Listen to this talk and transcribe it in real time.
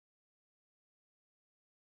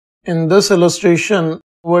In this illustration,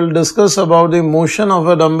 we'll discuss about the motion of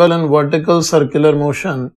a dumbbell in vertical circular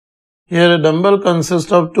motion. Here a dumbbell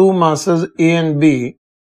consists of two masses A and B,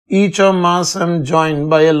 each of mass M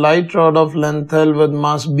joined by a light rod of length L with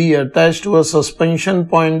mass B attached to a suspension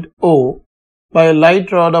point O by a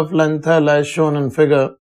light rod of length L as shown in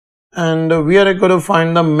figure. And we are going to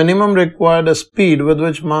find the minimum required speed with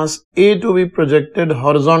which mass A to be projected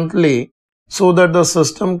horizontally so that the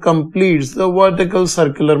system completes the vertical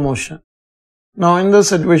circular motion. Now in this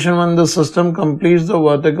situation, when the system completes the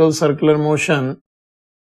vertical circular motion,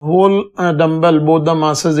 whole dumbbell, both the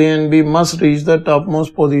masses A and B must reach the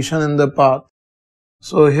topmost position in the path.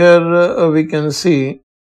 So here we can see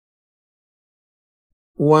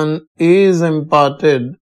when A is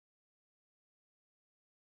imparted,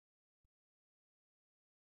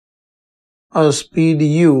 a speed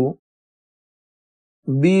u,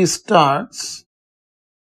 B starts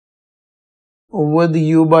with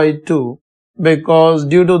u by 2, because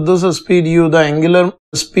due to this speed u, the angular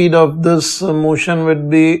speed of this motion would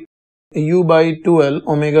be u by 2l,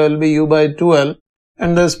 omega will be u by 2l,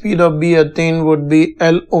 and the speed of B attained would be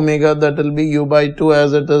L omega, that will be u by 2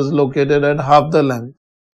 as it is located at half the length.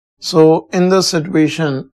 So in this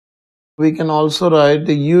situation, we can also write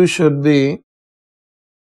u should be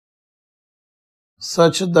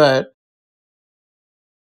such that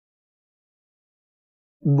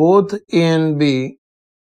both A and B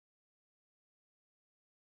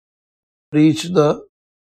reach the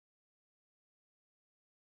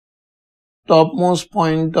topmost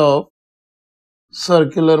point of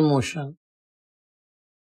circular motion.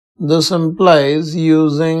 This implies,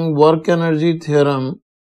 using work energy theorem,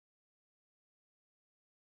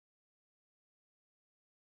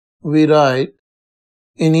 we write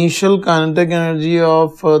initial kinetic energy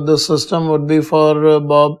of the system would be for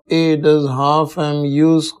bob A it is half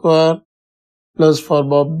mu square plus for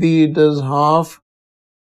bob B it is half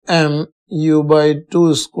mu by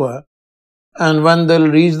 2 square. And when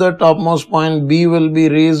they'll reach the topmost point, B will be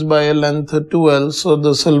raised by a length 2L, so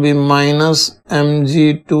this will be minus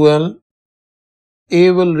mg 2L.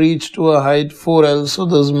 A will reach to a height 4L, so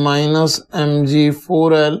this is minus mg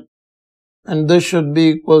 4L, and this should be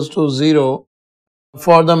equals to 0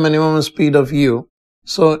 for the minimum speed of u.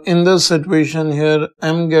 So in this situation here,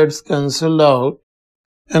 m gets cancelled out,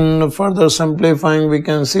 and further simplifying we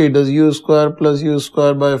can see it is u square plus u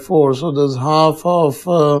square by 4, so this is half of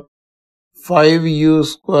 5u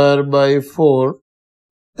square by 4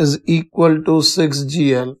 is equal to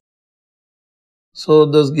 6gl. So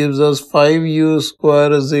this gives us 5u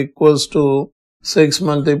square is equals to 6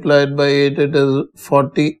 multiplied by 8, it is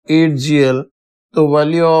 48gl. The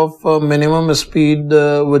value of minimum speed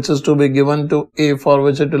which is to be given to A, for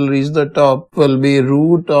which it will reach the top, will be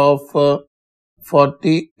root of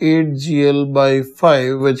 48gl by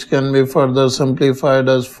 5, which can be further simplified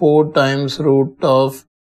as 4 times root of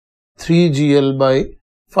 3gl by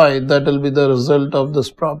 5. That will be the result of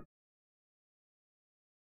this problem.